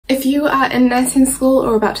If you are in nursing school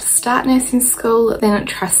or about to start nursing school, then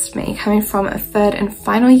trust me, coming from a third and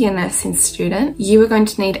final year nursing student, you are going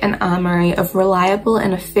to need an armoury of reliable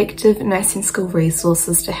and effective nursing school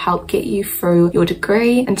resources to help get you through your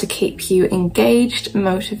degree and to keep you engaged,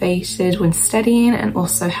 motivated when studying, and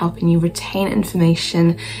also helping you retain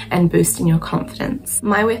information and boosting your confidence.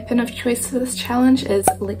 My weapon of choice for this challenge is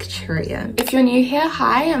Lecturio. If you're new here,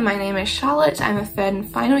 hi, my name is Charlotte. I'm a third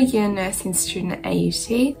and final year nursing student at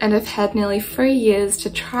AUT, and I've had nearly 3 years to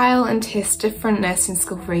trial and test different nursing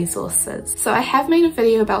school resources. So I have made a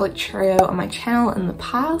video about Lecturio on my channel in the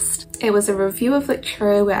past. It was a review of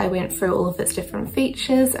Lecturio where I went through all of its different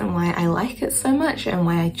features and why I like it so much and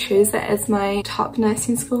why I choose it as my top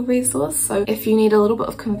nursing school resource. So if you need a little bit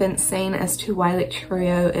of convincing as to why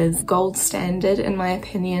Lecturio is gold standard in my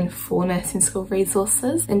opinion for nursing school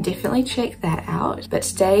resources, then definitely check that out. But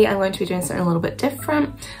today I'm going to be doing something a little bit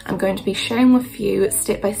different. I'm going to be sharing with you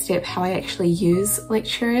step by step how I actually use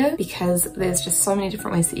Lecturio, because there's just so many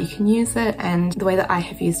different ways that you can use it, and the way that I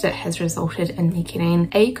have used it has resulted in me getting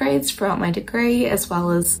A grades throughout my degree, as well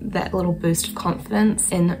as that little boost of confidence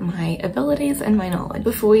in my abilities and my knowledge.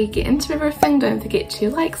 Before we get into everything, don't forget to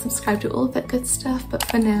like, subscribe, to all of that good stuff, but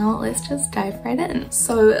for now let's just dive right in.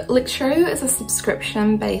 So Lecturio is a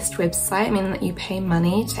subscription based website, meaning that you pay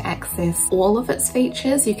money to access all of its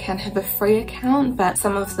features. You can have a free account, but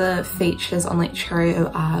some of the features on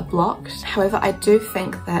Lecturio are blocked. However, I do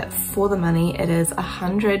think that for the money it is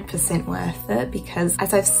 100% worth it, because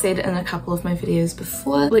as I've said in a couple of my videos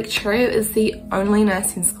before, Lecturio is the only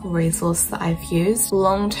nursing school resource that I've used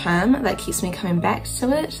long term that keeps me coming back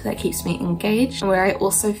to it, that keeps me engaged, and where I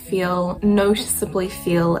also noticeably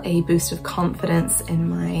feel a boost of confidence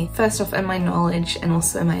in first off in my knowledge and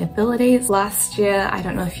also in my abilities. Last year, I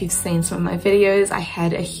don't know if you've seen some of my videos, I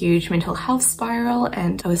had a huge mental health spiral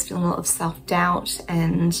and I was feeling a lot of self-doubt,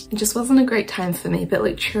 and it just wasn't a great time for me. But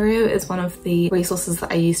Lecturio is one of the resources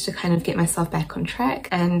that I use to kind of get myself back on track,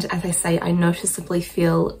 and as I say, I noticeably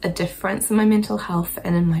feel a difference in my mental health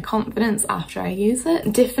and in my confidence after I use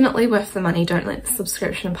it. Definitely worth the money. Don't let the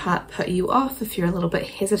subscription part put you off if you're a little bit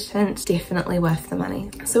hesitant. Definitely worth the money.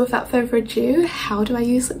 So without further ado, how do I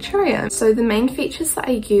use Lecturio? So the main features that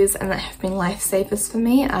I use and that have been lifesavers for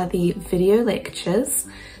me are the video lectures,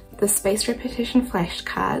 the spaced repetition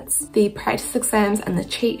flashcards, the practice exams and the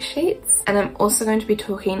cheat sheets. And I'm also going to be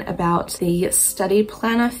talking about the study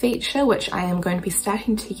planner feature, which I am going to be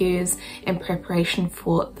starting to use in preparation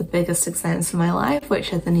for the biggest exams of my life,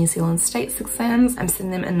 which are the New Zealand States exams. I'm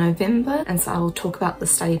sending them in November, and so I will talk about the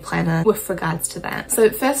study planner with regards to that.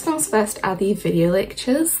 So first things first are the video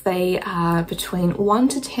lectures. They are between 1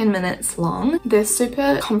 to 10 minutes long. They're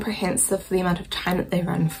super comprehensive for the amount of time that they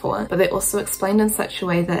run for, but they're also explained in such a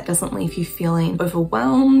way that doesn't leave you feeling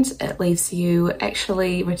overwhelmed. It leaves you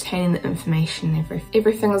actually retaining the information.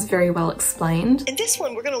 Everything is very well explained. In this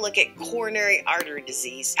one, we're going to look at coronary artery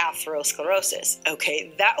disease, atherosclerosis.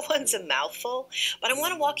 Okay, that one's a mouthful, but I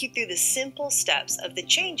want to walk you through the simple steps of the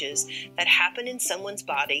changes that happen in someone's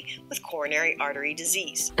body with coronary artery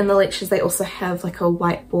disease. In the lectures, they also have like a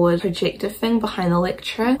whiteboard projector thing behind the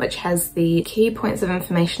lecture, which has the key points of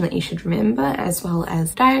information that you should remember, as well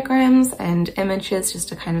as diagrams and images just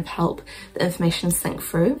to kind of help the information sink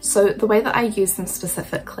through. So the way that I use them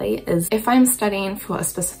specifically is if I'm studying for a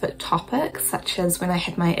specific topic, such as when I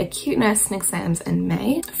had my acute nursing exams in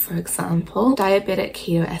May, for example, diabetic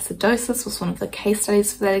ketoacidosis was one of the case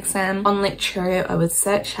studies for that exam. On Lecturio, I would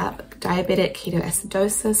search up diabetic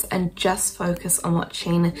ketoacidosis and just focus on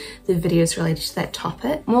watching the videos related to that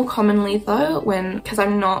topic. More commonly though, because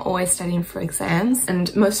I'm not always studying for exams,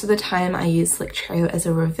 and most of the time I use Lecturio as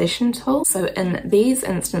a revision tool. So in these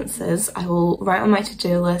instances, I will write on my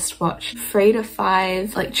to-do list, watch 3 to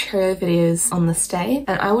 5 Lecturio videos on this day,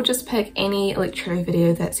 and I will just pick any Lecturio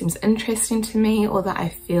video that seems interesting to me or that I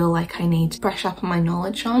feel like I need to brush up on my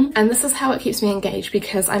knowledge on. And this is how it keeps me engaged,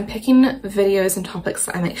 because I'm picking videos and topics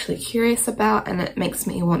that I'm actually curious about, and it makes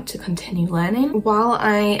me want to continue learning. While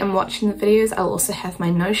I am watching the videos, I'll also have my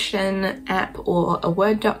Notion app or a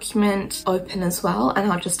Word document open as well, and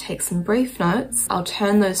I'll just take some brief notes. I'll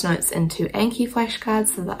turn those notes into Anki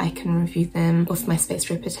flashcards so that I can review them with my spaced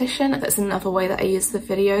repetition. That's another way that I use the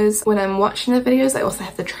videos. When I'm watching the videos, I also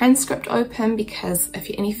have the transcript open, because if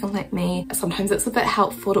you're anything like me, sometimes it's a bit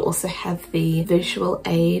helpful to also have the visual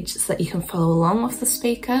aid so that you can follow along with the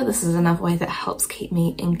speaker. This is another way that helps keep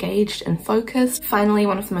me engaged and focused. Finally,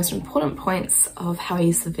 one of the most important points of how I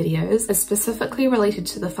use the videos is specifically related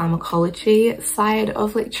to the pharmacology side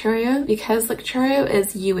of Lecturio. Because Lecturio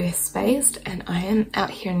is US based and I am out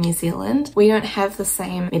here in New Zealand, we don't have the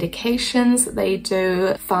same medications. They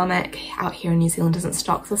do. Pharmac out here in New Zealand doesn't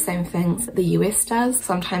stock the same things that the US does.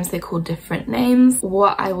 Sometimes they're called different names.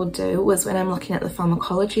 What I will do is when I'm looking at the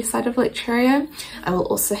pharmacology side of Lecturio, I will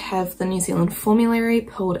also have the New Zealand formulary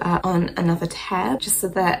pulled up on another tab, just so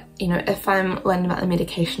that, you know, if I'm learning about the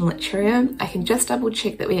medication Lecturio, I can just double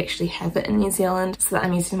check that we actually have it in New Zealand, so that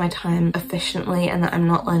I'm using my time efficiently and that I'm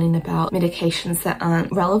not learning about medications that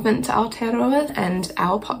aren't relevant to Aotearoa and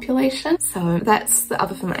our population. So that's the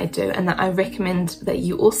other thing that I do, and that I recommend that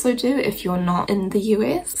you also do if you're not in the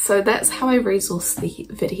US. So that's how I resource the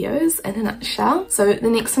videos in a nutshell. So the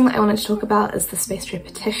next thing that I wanted to talk about is the spaced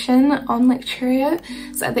repetition on Lecturio.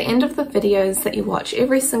 So at the end of the videos that you watch,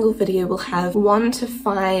 every single video will have 1 to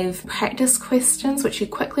 5 practice questions, which you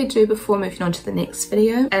quickly do before moving on to the next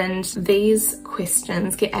video. And these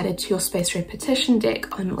questions get added to your spaced repetition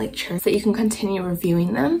deck on Lecturio so that you can continue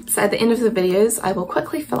reviewing them. So at the end of the videos, I will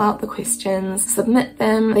quickly fill out the questions, submit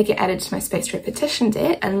them, they get added to my spaced repetition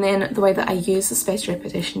deck. And then the way that I use the spaced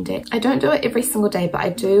repetition deck, I don't do it every single day, but I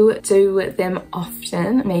do them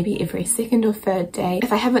often, maybe every second or third day.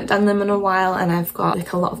 If I haven't done them in a while and I've got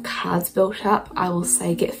like a lot of cards built up, I will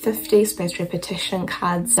say get 50 spaced repetition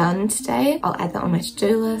cards done today. I'll add that on my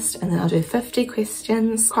to-do list, and then I'll do 50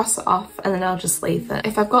 questions, cross it off, and then I'll just leave it.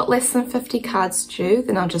 If I've got less than 50 cards due,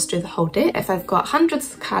 then I'll just do the whole deck. If I've got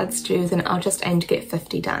hundreds of cards due, then I'll just aim to get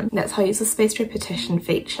 50 done. That's how I use the spaced repetition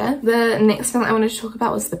feature. The next thing that I wanted to talk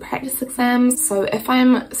about was the practice exams. So if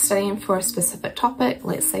I'm studying for a specific topic,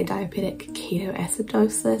 let's say diabetic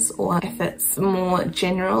ketoacidosis, or if it's more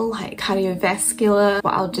general like cardiovascular,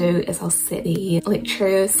 what I'll do is I'll set the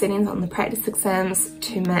Lecturio settings on the practice exams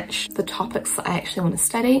to match the topics that I actually want to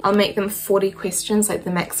study. I'll make them 40 questions, like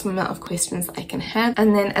the maximum amount of questions that I can have,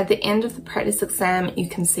 and then at the end of the practice exam you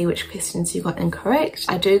can see which questions you got incorrect.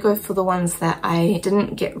 I do go for the ones that I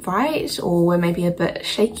didn't get right or were maybe a bit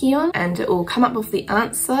shaky on, and it will come up with the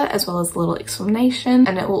answer as well as a little explanation,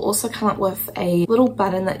 and it will also come up with a little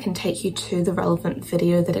button that can take you to the relevant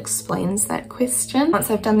video that explains that question. Once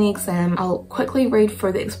I've done the exam, I'll quickly read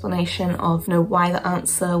through the explanation of, you know, why the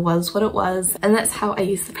answer was what it was, and that's how I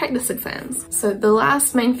use the practice exams. So the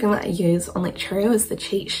last main thing that I use on Lecturio is the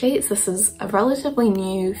cheat sheets. This is a relatively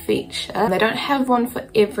new feature. They don't have one for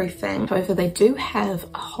everything, however they do have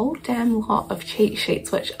a whole damn lot of cheat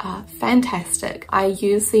sheets which are fantastic. I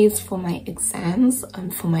use these for my exams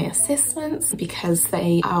and for my assessments because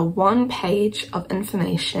they are 1 page of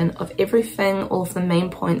information of everything, all of the main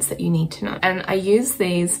points that you need to know. And I use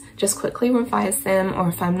these, just quickly revise them, or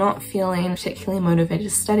if I'm not feeling particularly motivated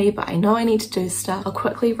to study but I know I need to do stuff, I'll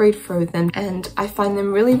quickly read through them, and I find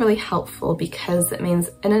them really, really helpful because it means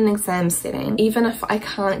in an exam setting, even if I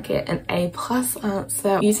can't get an A+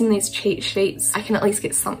 answer, using these cheat sheets, I can at least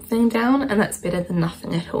get something down, and that's better than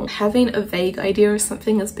nothing at all. Having a vague idea of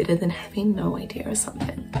something is better than having no idea of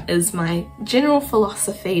something, is my general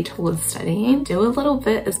philosophy towards studying. Do a little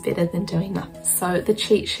bit is better than doing nothing. So the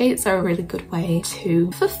cheat sheets are a really good way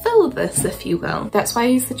to fulfill this, if you will. That's why I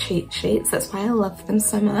use the cheat sheets. That's why I love them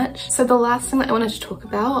so much. So the last thing that I wanted to talk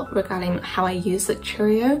about regarding how I use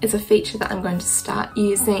Lecturio is a feature that I'm going to start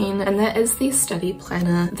using, and that is the study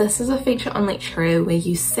planner. This is a feature on Lecturio where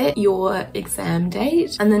you set your exam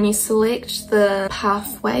date and then you select the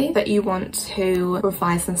pathway that you want to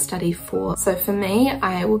revise and study for. So for me,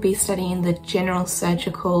 I will be studying the general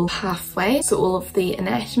surgical pathway. So all of the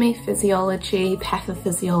anatomy, physiology,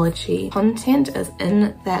 pathophysiology content is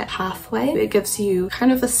in that pathway. It gives you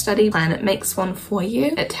kind of a study plan. It makes one for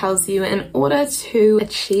you. It tells you in order to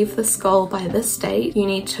achieve this goal by this date, you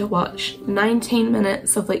need to watch 19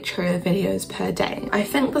 minutes of Lecturio videos per day. I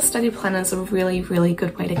think the study planner is a really, really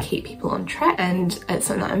good way to keep people on track, and it's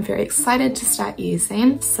something that I'm very excited to start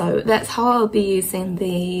using. So that's how I'll be using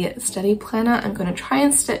the study planner. I'm going to try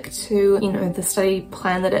and stick to, you know, the study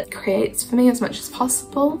plan that it creates for me as much as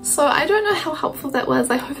possible. So I don't know how helpful that was.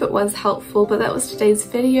 I hope it was helpful, but that was today's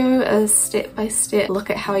video, a step-by-step look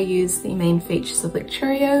at how I use the main features of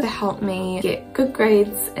Lecturio to help me get good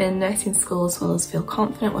grades in nursing school as well as feel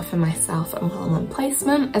confident within myself and while I'm on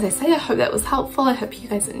placement. As I say, I hope that was helpful. I hope you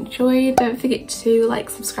guys enjoyed. Don't forget to like,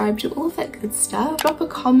 subscribe, do all of that good stuff. Drop a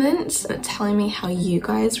comment telling me how you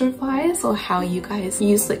guys revise or how you guys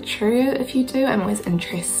use Lecturio if you do. I'm always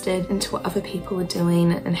interested into what other people are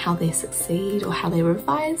doing and how they succeed or how they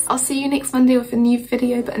revise. I'll see you next Monday with a new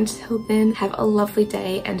video, but until then, have a lovely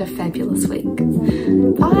day and a fabulous week.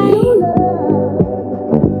 Bye!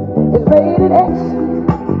 It's rated X.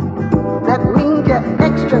 That means you're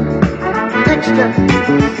extra,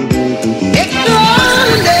 extra.